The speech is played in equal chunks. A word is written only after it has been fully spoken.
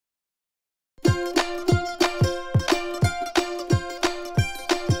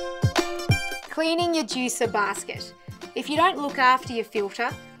Cleaning your juicer basket. If you don't look after your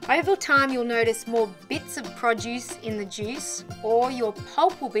filter, over time you'll notice more bits of produce in the juice, or your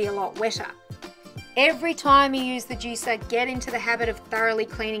pulp will be a lot wetter. Every time you use the juicer, get into the habit of thoroughly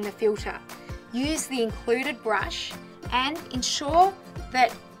cleaning the filter. Use the included brush and ensure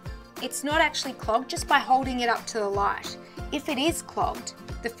that it's not actually clogged just by holding it up to the light. If it is clogged,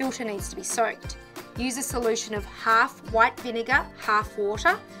 the filter needs to be soaked. Use a solution of half white vinegar, half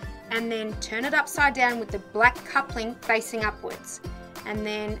water, and then turn it upside down with the black coupling facing upwards, and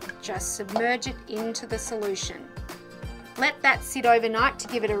then just submerge it into the solution. Let that sit overnight to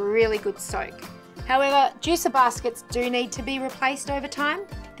give it a really good soak. However, juicer baskets do need to be replaced over time.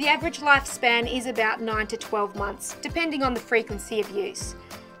 The average lifespan is about 9 to 12 months, depending on the frequency of use.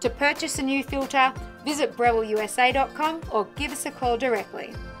 To purchase a new filter, visit brewelusa.com or give us a call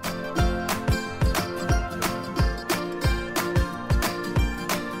directly.